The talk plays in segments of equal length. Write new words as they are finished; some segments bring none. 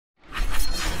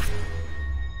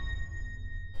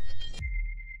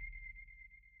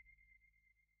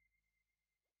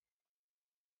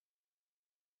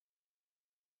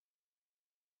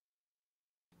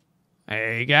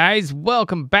Hey guys,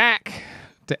 welcome back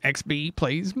to XB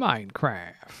Plays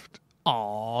Minecraft.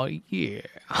 Aw, yeah.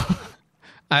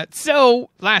 So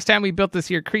last time we built this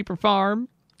here creeper farm.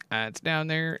 It's down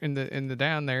there in the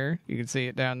down there. You can see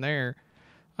it down there.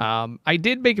 I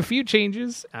did make a few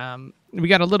changes. We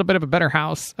got a little bit of a better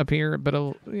house up here, but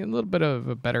a little bit of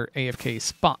a better AFK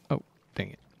spot. Oh,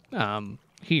 dang it.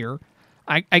 Here.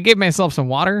 I gave myself some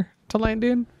water to land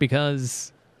in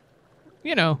because,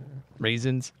 you know,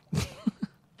 reasons.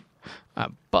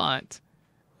 But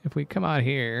if we come out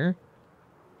here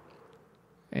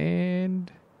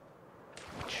and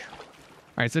all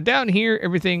right, so down here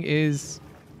everything is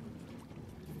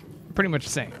pretty much the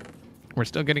same. We're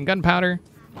still getting gunpowder,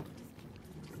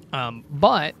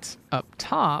 but up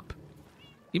top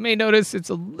you may notice it's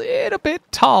a little bit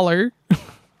taller.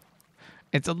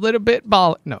 It's a little bit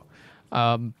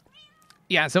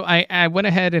yeah, so I went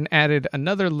ahead and added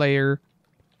another layer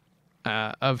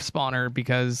of spawner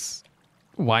because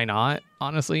why not?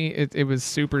 Honestly, it was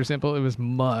super simple. It was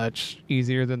much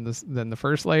easier than the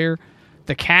first layer.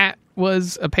 The cat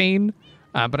was a pain,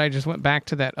 but I just went back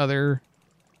to that other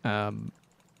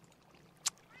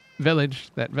village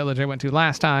I went to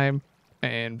last time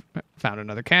and found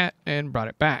another cat and brought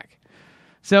it back.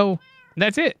 So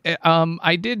that's it.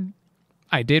 I did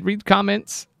read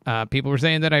comments. People were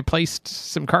saying that I placed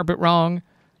some carpet wrong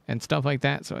and stuff like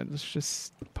that. So let's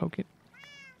just poke it.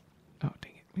 Oh,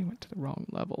 dang it. We went to the wrong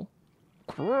level.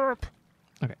 Crap.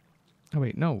 Okay. Oh,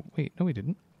 wait. No. Wait. No, we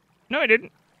didn't. No, I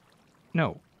didn't.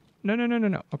 No.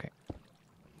 No. Okay.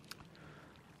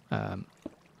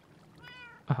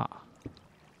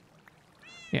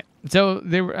 Yeah. So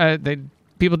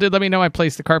people did let me know I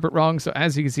placed the carpet wrong. So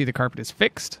as you can see, the carpet is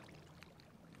fixed.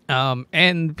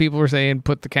 And people were saying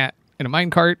put the cat in a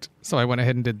minecart. So I went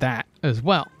ahead and did that as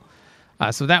well.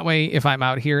 So that way, if I'm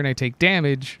out here and I take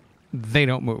damage, they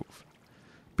don't move.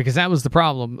 Because that was the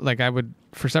problem. Like I would,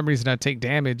 for some reason, I'd take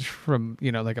damage from,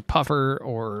 like a puffer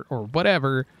or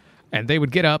whatever, and they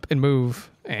would get up and move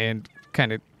and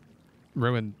kind of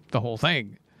ruin the whole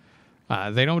thing.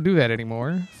 They don't do that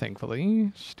anymore,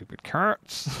 thankfully. Stupid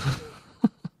cats.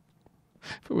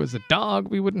 If it was a dog,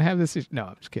 we wouldn't have this issue. No,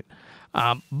 I'm just kidding.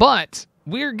 But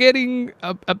we're getting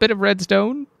a bit of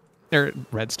redstone. We're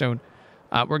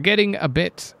getting a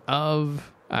bit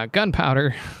of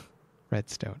gunpowder.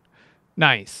 Redstone.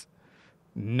 Nice.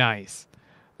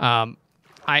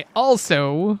 I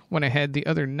also went ahead the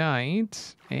other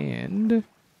night and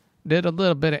did a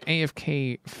little bit of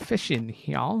AFK fishing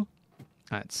here.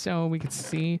 So we can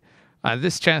see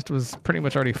this chest was pretty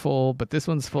much already full, but this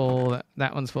one's full,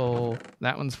 that one's full,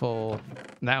 that one's full,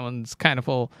 that one's kind of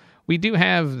full. We do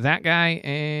have that guy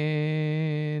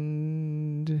and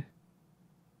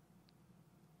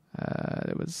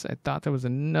I thought there was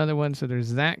another one, so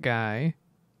there's that guy.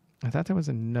 I thought there was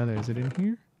another. Is it in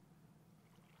here?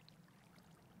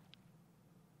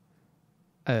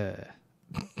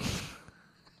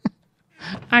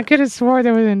 I could have swore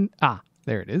there was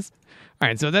there it is. All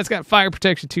right, so that's got fire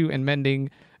protection 2 and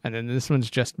mending, and then this one's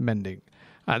just mending.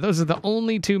 Those are the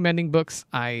only 2 mending books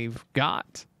I've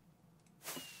got.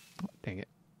 Oh, dang it.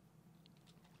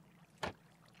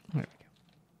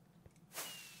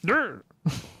 There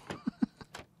we go.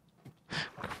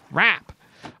 Crap.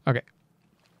 Okay.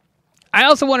 I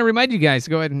also want to remind you guys to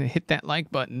go ahead and hit that like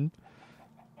button.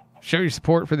 Show your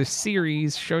support for the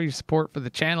series. Show your support for the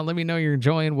channel. Let me know you're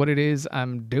enjoying what it is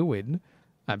I'm doing.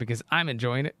 Because I'm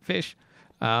enjoying it. Fish.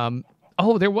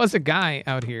 Oh, there was a guy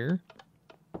out here.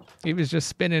 He was just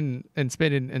spinning and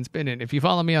spinning and spinning. If you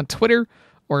follow me on Twitter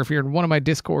or if you're in one of my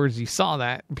Discords, you saw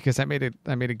that because I made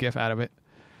a GIF out of it.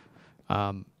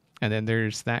 And then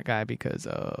there's that guy because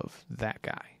of that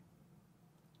guy.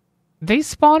 They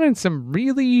spawn in some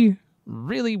really,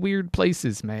 really weird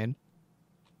places, man.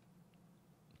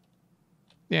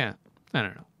 Yeah, I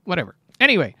don't know. Whatever.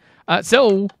 Anyway,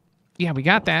 so yeah, we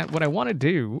got that. What I want to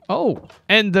do. Oh,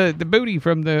 and the booty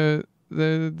from the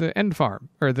end farm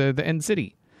or the end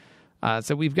city.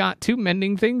 So we've got 2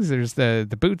 mending things. There's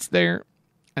the boots there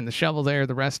and the shovel there.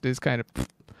 The rest is kind of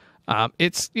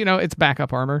it's it's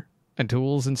backup armor and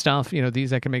tools and stuff.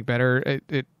 These I can make better.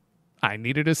 I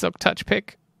needed a silk touch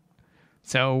pick.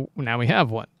 So now we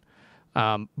have one.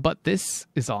 But this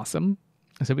is awesome.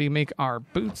 So we make our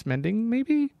boots mending,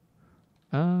 maybe?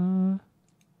 Because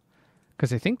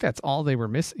I think that's all they were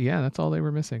missing. Yeah, that's all they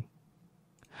were missing.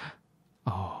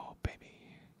 Oh,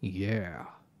 baby. Yeah.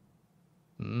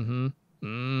 I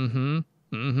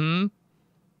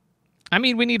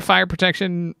mean, we need fire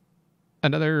protection.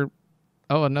 Another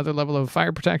level of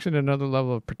fire protection, another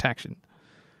level of protection.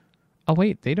 Oh,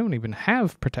 wait, they don't even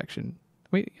have protection.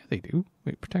 Wait, yeah, they do.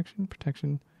 Wait, protection.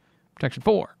 protection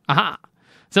 4. Aha!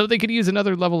 So they could use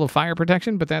another level of fire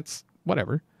protection, but that's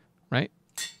whatever, right?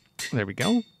 There we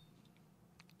go.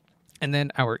 And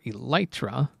then our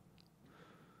elytra,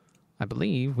 I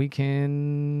believe we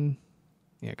can...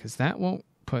 Yeah, because that won't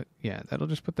put... Yeah, that'll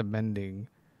just put the mending...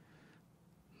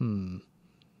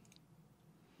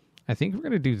 I think we're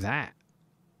going to do that,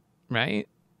 right?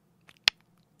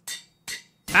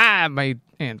 Ah, my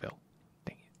anvil.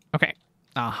 Dang it. Okay.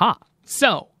 Aha.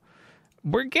 So,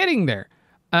 we're getting there.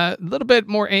 A little bit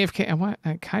more AFK.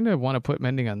 I kind of want to put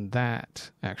mending on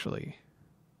that, actually.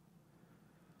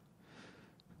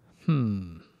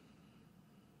 I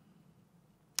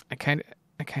kind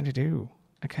of do.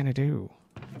 I kind of do.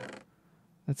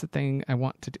 That's the thing I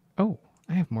want to do. Oh,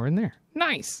 I have more in there.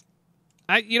 Nice.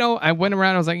 I went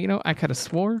around. I was like, I could have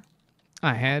swore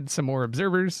I had some more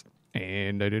observers,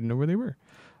 and I didn't know where they were.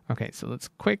 Okay, so let's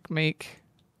quick make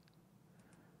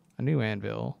a new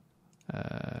anvil.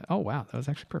 Oh, wow. That was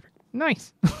actually perfect.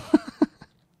 Nice.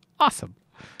 Awesome.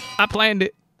 I planned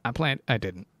it. I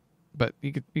didn't. But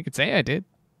you could say I did.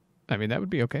 I mean, that would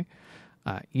be okay.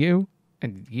 You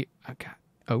and you.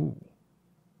 Oh.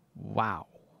 Wow.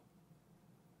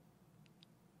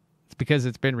 It's because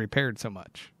it's been repaired so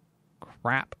much.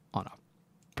 Crap on a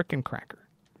frickin' cracker.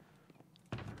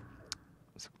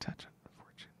 So touch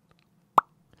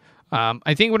unfortunate.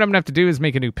 I think what I'm going to have to do is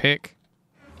make a new pick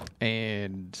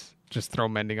and just throw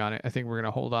mending on it. I think we're going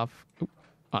to hold off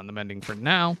on the mending for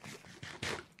now.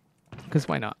 Because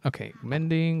why not? Okay,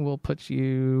 mending will put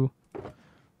you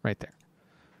right there.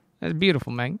 That's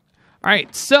beautiful, man. All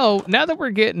right, so now that we're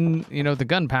getting, the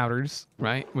gunpowders,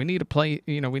 right? We need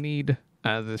we need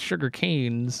the sugar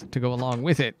canes to go along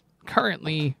with it.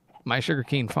 Currently, my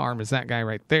sugarcane farm is that guy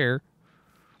right there.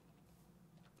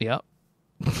 Yep.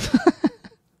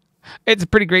 It's a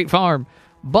pretty great farm,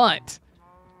 but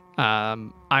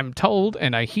I'm told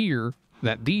and I hear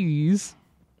that these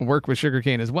work with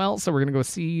sugarcane as well. So we're gonna go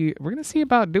see. We're gonna see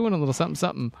about doing a little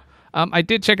something. I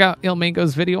did check out Il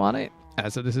Mango's video on it.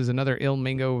 So this is another Il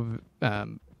Mango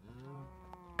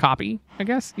copy, I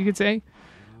guess you could say.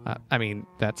 I mean,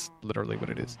 that's literally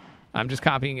what it is. I'm just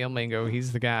copying Il Mango.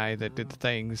 He's the guy that did the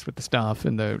things with the stuff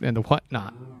and the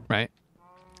whatnot, right?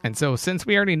 And so since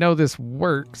we already know this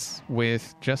works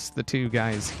with just the two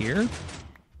guys here,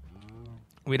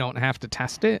 we don't have to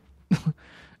test it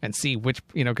and see which,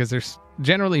 because there's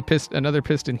generally another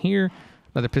piston here,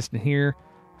 another piston here,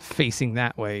 facing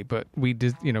that way. But we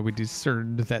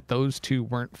discerned that those two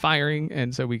weren't firing,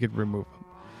 and so we could remove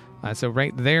them. So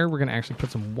right there, we're going to actually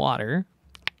put some water.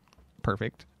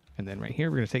 Perfect. And then right here,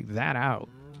 we're going to take that out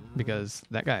because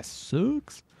that guy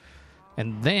sucks.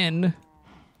 And then,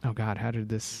 oh God, how did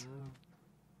this...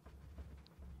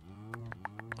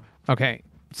 Okay,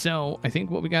 so I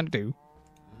think what we got to do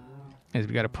is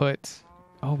we got to put...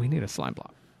 Oh, we need a slime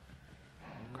block.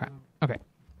 Crap. Okay,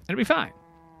 it'll be fine.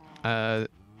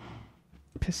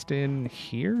 Piston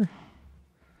here?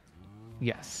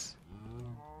 Yes.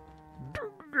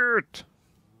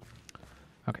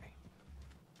 Okay.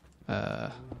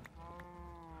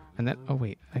 And then, oh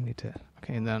wait, I need to,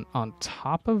 okay, and then on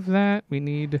top of that, we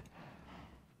need,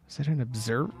 is that an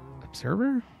observer?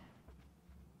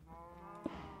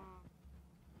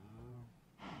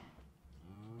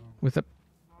 With a,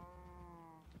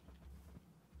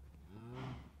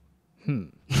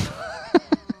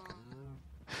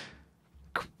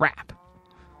 Crap.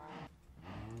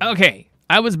 Okay,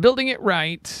 I was building it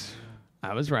right.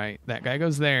 I was right. That guy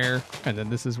goes there, and then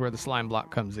this is where the slime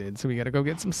block comes in. So we got to go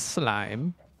get some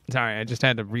slime. Sorry, I just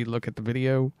had to relook at the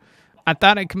video. I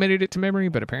thought I committed it to memory,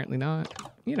 but apparently not.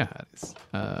 You know how it is.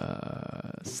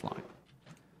 Slime.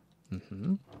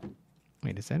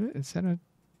 Wait, is that a...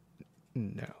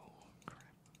 No. Crap.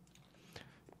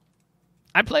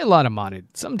 I play a lot of modded.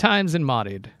 Sometimes in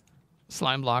modded,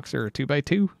 slime blocks are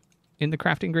 2x2 in the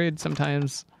crafting grid.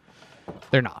 Sometimes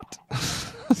they're not.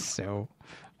 So...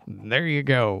 there you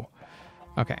go.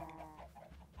 Okay.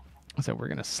 So we're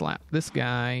going to slap this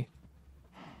guy.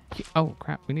 Oh,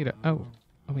 crap. We need a... Oh,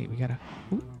 wait. We got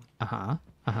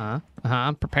to...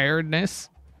 Preparedness.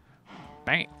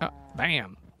 Bam.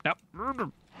 Bam. Nope.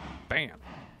 Bam.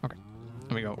 Okay.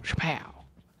 Let me go. Shapow.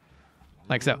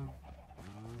 Like so.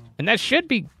 And that should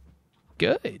be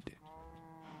good.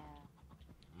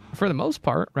 For the most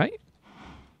part, right?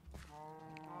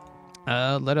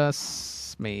 Let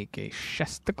us... make a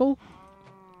shasticle.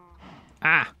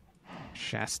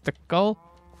 Shasticle.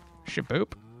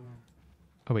 Shaboop.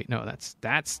 Oh wait, no,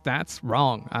 that's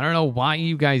wrong. I don't know why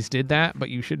you guys did that, but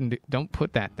you shouldn't. Don't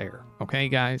put that there, okay,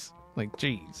 guys? Like,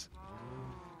 geez.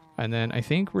 And then I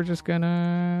think we're just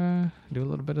gonna do a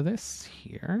little bit of this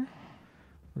here.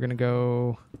 We're gonna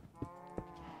go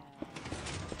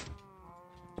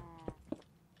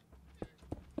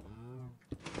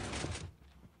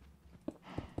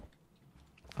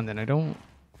And then I don't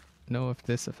know if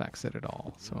this affects it at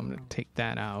all. So I'm going to take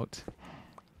that out.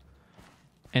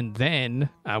 And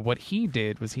then what he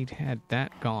did was he had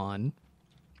that gone.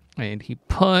 And he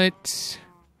put...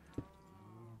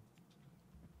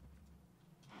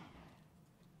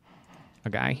 a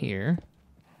guy here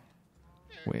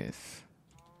with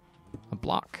a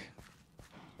block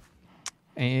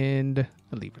and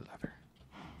a lever.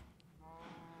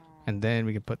 And then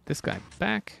we can put this guy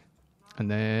back. And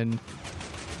then...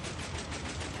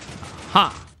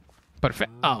 ha!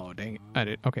 Perfect. Oh, dang it. I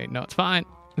did. Okay, no, it's fine.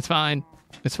 It's fine.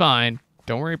 It's fine.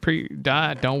 Don't worry.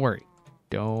 Don't worry.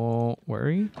 Don't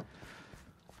worry.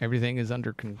 Everything is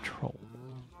under control.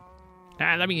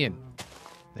 Let me in.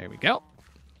 There we go.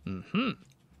 I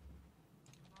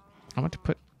want to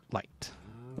put light.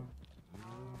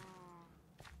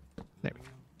 There we go.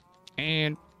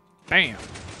 And bam.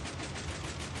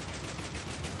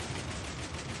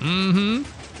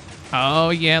 Oh,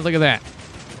 yeah, look at that.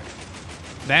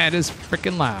 That is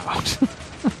freaking loud.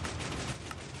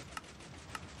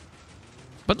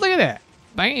 But look at that.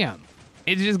 Bam.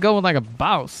 It's just going like a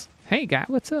boss. Hey, guy,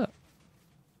 what's up?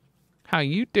 How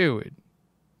you doing?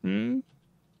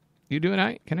 You doing all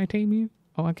right? Can I tame you?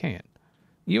 Oh, I can.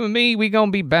 You and me, we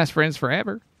gonna be best friends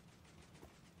forever.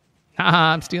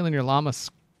 Haha, I'm stealing your llama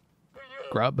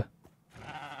scrub.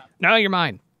 No, you're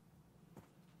mine.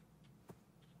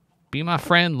 Be my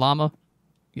friend, llama.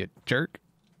 You jerk.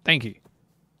 Thank you.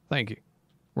 Thank you.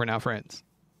 We're now friends.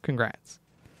 Congrats.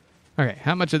 Okay,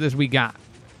 how much of this we got?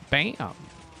 Bam.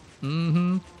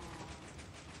 And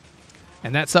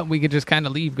that's something we could just kind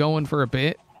of leave going for a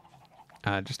bit.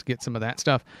 Just to get some of that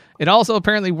stuff. It also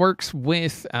apparently works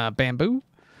with bamboo.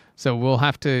 So we'll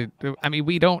have to... I mean,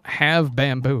 we don't have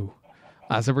bamboo.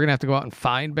 So we're going to have to go out and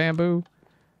find bamboo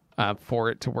for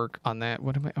it to work on that.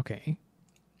 What am I... Okay.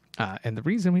 And the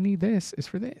reason we need this is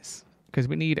for this. Because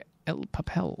we need El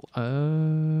Papel.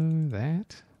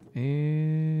 That.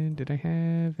 And did I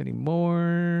have any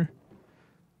more?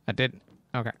 I didn't.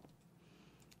 Okay.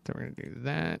 So we're going to do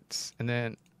that. And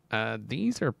then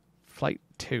these are flight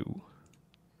 2.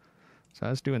 So I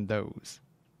was doing those.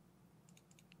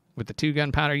 With the 2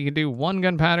 gunpowder, you can do 1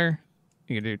 gunpowder.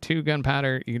 You can do 2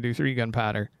 gunpowder. You can do 3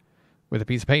 gunpowder with a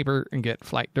piece of paper and get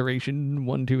flight duration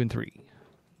 1, 2, and 3.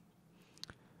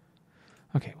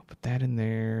 Okay, we'll put that in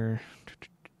there.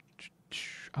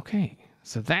 Okay,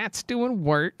 so that's doing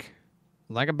work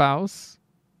like a boss.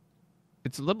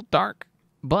 It's a little dark,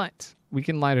 but we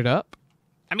can light it up.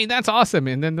 I mean, that's awesome.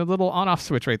 And then the little on-off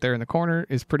switch right there in the corner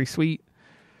is pretty sweet.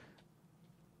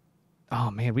 Oh,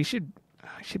 man,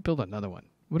 I should build another one.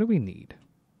 What do we need?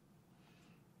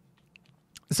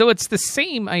 So it's the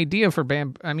same idea for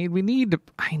bamboo. I mean,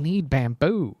 I need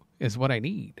bamboo is what I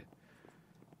need.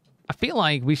 I feel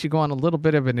like we should go on a little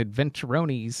bit of an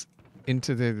adventuronies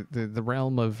into the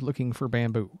realm of looking for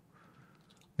bamboo.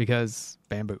 Because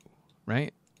bamboo,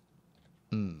 right?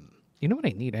 You know what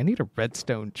I need? I need a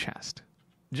redstone chest.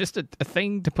 Just a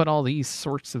thing to put all these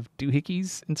sorts of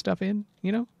doohickeys and stuff in,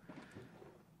 you know?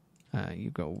 You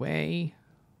go away.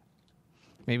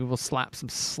 Maybe we'll slap some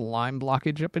slime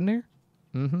blockage up in there.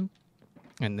 And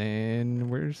then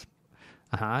where's...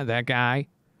 that guy.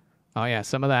 Oh, yeah,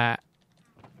 some of that.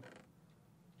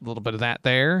 A little bit of that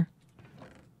there.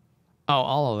 Oh,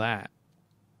 all of that.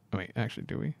 Oh, wait, actually,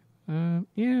 do we?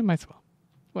 Yeah, might as well.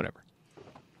 Whatever.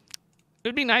 It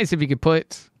would be nice if you could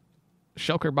put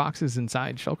shulker boxes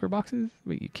inside shulker boxes,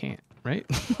 but you can't, right?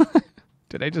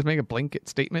 Did I just make a blanket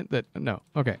statement that... No.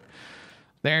 Okay.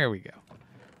 There we go.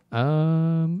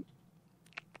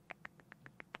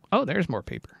 Oh, there's more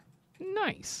paper.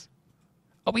 Nice.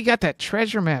 Oh, we got that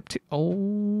treasure map too.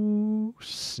 Oh,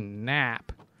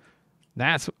 snap.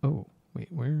 That's... Oh,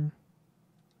 wait, where...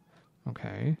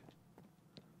 Okay.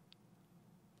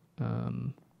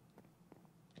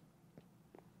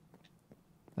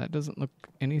 That doesn't look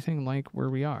anything like where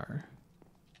we are.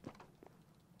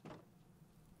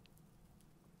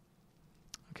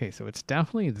 Okay, so it's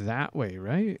definitely that way,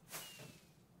 right?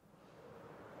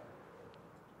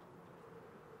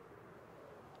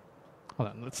 Hold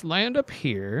on, let's land up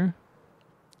here.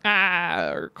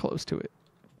 Or close to it.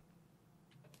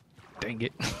 Dang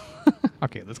it.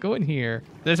 Okay, let's go in here.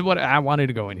 This is what I wanted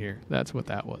to go in here. That's what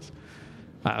that was.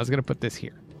 I was going to put this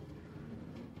here.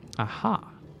 Aha.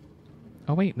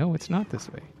 Oh, wait, no, it's not this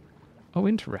way. Oh,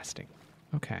 interesting.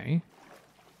 Okay.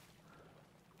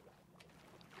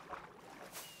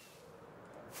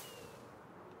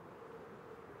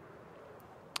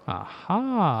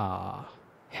 Aha.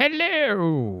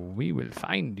 Hello. We will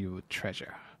find you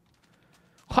treasure.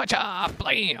 Whatcha?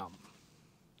 Blam.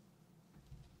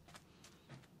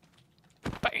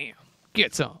 Bam.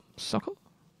 Get some, sucker.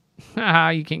 Haha,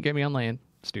 you can't get me on land.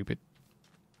 Stupid.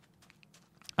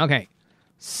 Okay.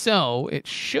 So, it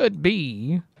should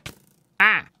be...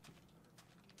 Ah!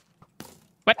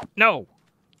 What? No!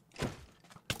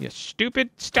 You stupid.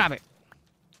 Stop it.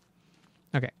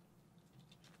 Okay.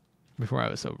 Before I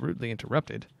was so rudely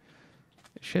interrupted.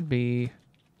 It should be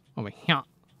over here.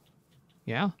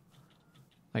 Yeah?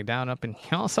 Like down up in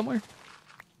here somewhere?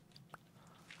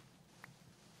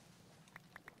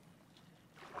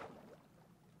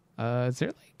 Is there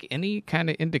like any kind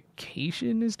of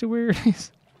indication as to where it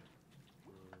is?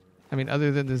 I mean,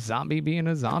 other than the zombie being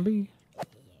a zombie?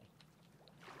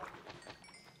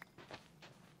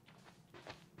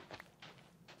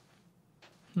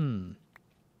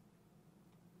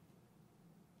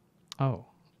 Oh,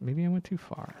 maybe I went too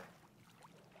far.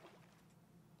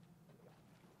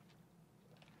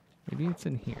 Maybe it's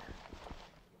in here.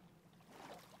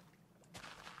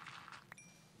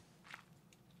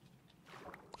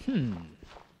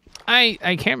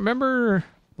 I can't remember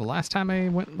the last time I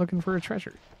went looking for a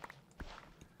treasure.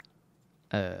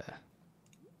 No,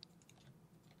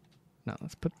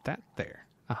 let's put that there.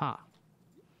 Aha.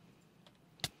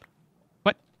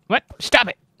 What? Stop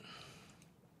it!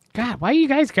 God, why you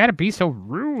guys gotta be so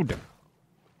rude?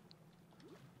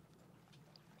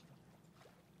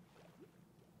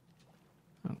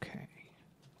 Okay.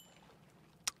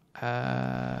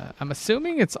 I'm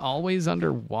assuming it's always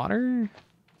underwater.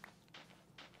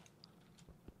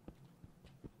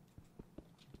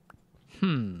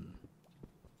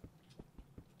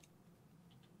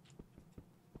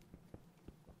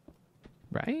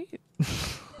 Right?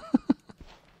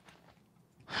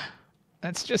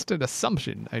 That's just an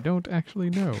assumption. I don't actually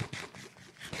know.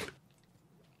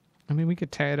 I mean, we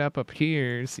could tie it up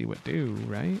here, see what do,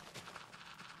 right?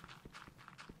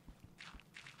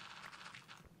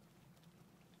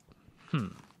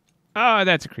 Oh,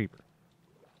 that's a creeper.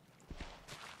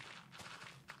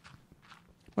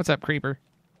 What's up, creeper?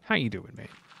 How you doing, mate?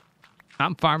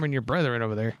 I'm farming your brethren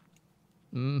over there.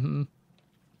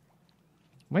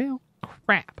 Well,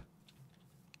 crap.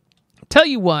 Tell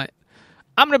you what.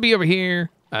 I'm going to be over here,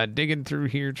 digging through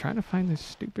here, trying to find this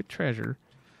stupid treasure.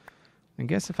 I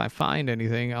guess if I find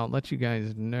anything, I'll let you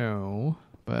guys know.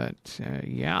 But,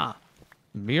 yeah.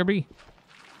 BRB.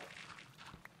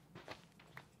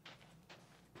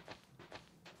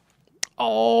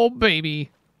 Oh, baby.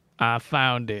 I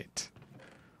found it.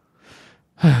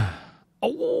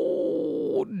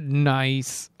 Oh,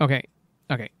 nice. Okay.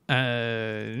 Okay.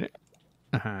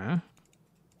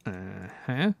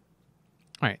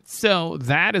 All right, so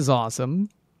that is awesome.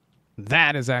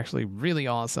 That is actually really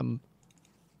awesome.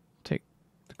 Take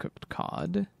the cooked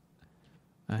cod.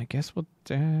 I guess we'll...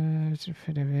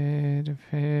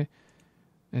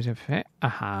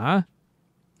 Aha.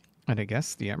 And I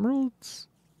guess the emeralds?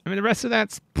 I mean, the rest of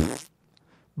that's...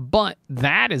 But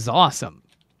that is awesome.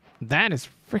 That is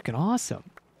freaking awesome.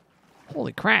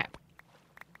 Holy crap.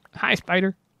 Hi,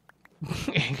 spider.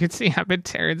 You can see I've been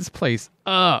tearing this place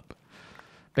up.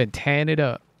 Been tearing it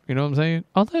up. You know what I'm saying?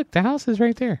 Oh, look, the house is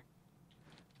right there.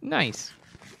 Nice.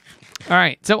 All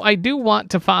right, so I do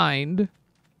want to find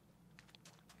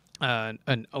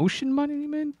an ocean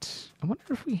monument. I wonder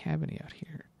if we have any out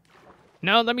here.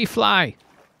 No, let me fly.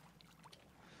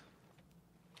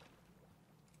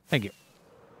 Thank you.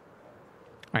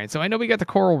 All right, so I know we got the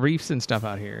coral reefs and stuff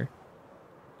out here,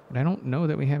 but I don't know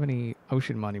that we have any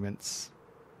ocean monuments.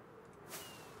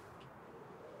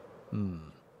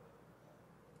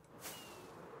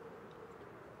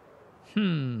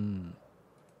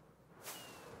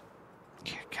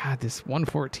 God, this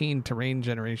 114 terrain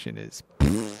generation is...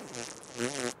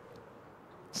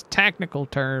 It's a technical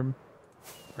term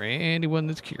for anyone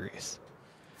that's curious.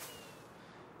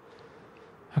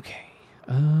 Okay.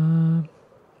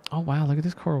 Oh, wow, look at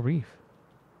this coral reef.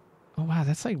 Oh, wow,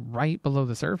 that's like right below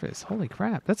the surface. Holy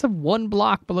crap. That's a 1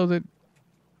 block below the...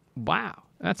 Wow,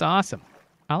 that's awesome.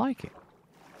 I like it.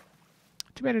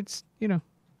 Too bad it's, you know...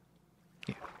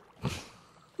 Yeah.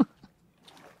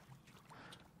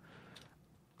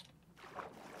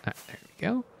 There we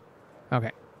go.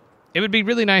 Okay. It would be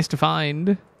really nice to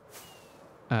find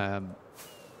a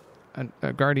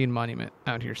guardian monument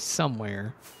out here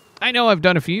somewhere. I know I've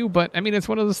done a few, but I mean, it's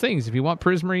one of those things. If you want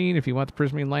prismarine, if you want the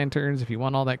prismarine lanterns, if you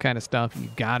want all that kind of stuff, you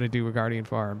got to do a guardian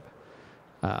farm.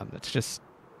 That's just...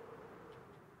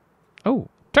 Oh,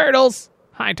 turtles!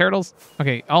 Hi, turtles.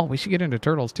 Okay. Oh, we should get into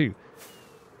turtles, too.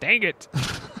 Dang it.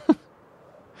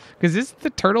 Because isn't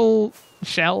the turtle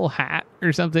shell hat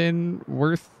or something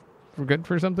good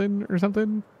for something or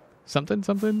something?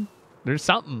 Something? There's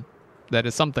something that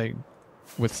is something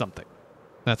with something.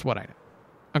 That's what I know.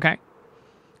 Okay.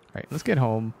 All right, let's get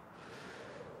home.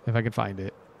 if I could find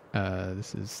it.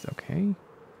 This is okay.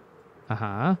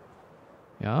 Uh-huh.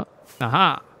 Yeah.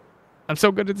 Uh-huh. I'm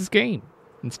so good at this game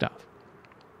and stuff.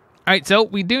 All right, so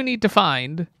we do need to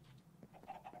find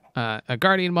a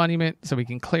guardian monument so we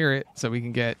can clear it, so we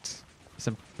can get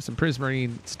some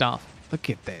prismarine stuff. Look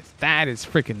at this. That is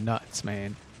freaking nuts,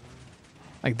 man.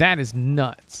 Like, that is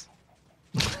nuts.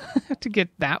 To get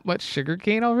that much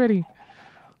sugarcane already.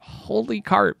 Holy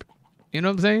carp. You know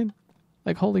what I'm saying?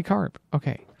 Like, holy carp.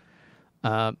 Okay.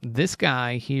 This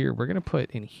guy here, we're going to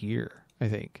put in here, I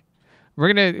think.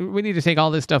 We need to take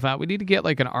all this stuff out. We need to get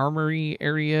like an armory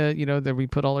area, you know, that we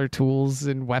put all our tools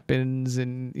and weapons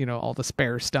and, you know, all the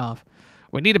spare stuff.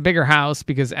 We need a bigger house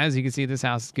because, as you can see, this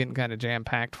house is getting kind of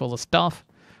jam-packed full of stuff.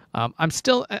 I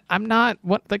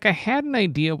had an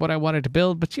idea what I wanted to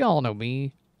build, but y'all know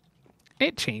me.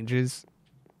 It changes.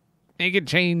 It could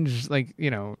change, like,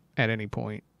 you know, at any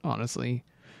point, honestly.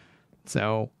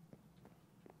 So,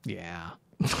 yeah.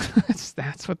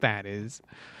 That's what that is.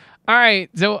 All right,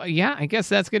 so yeah, I guess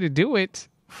that's going to do it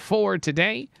for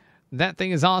today. That thing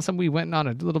is awesome. We went on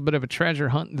a little bit of a treasure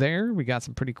hunt there. We got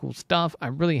some pretty cool stuff.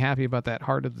 I'm really happy about that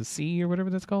Heart of the Sea or whatever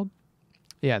that's called.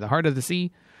 Yeah, the Heart of the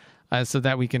Sea, so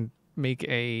that we can make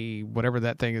a whatever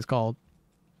that thing is called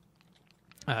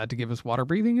to give us water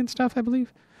breathing and stuff, I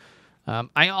believe.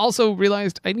 I also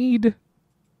realized I need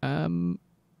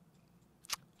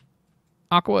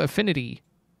Aqua Affinity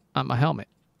on my helmet.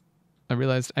 I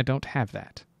realized I don't have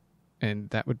that.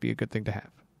 And that would be a good thing to have.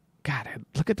 God,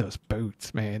 look at those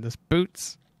boots, man. Those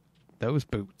boots.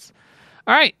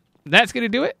 All right, that's going to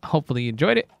do it. Hopefully you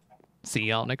enjoyed it. See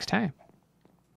y'all next time.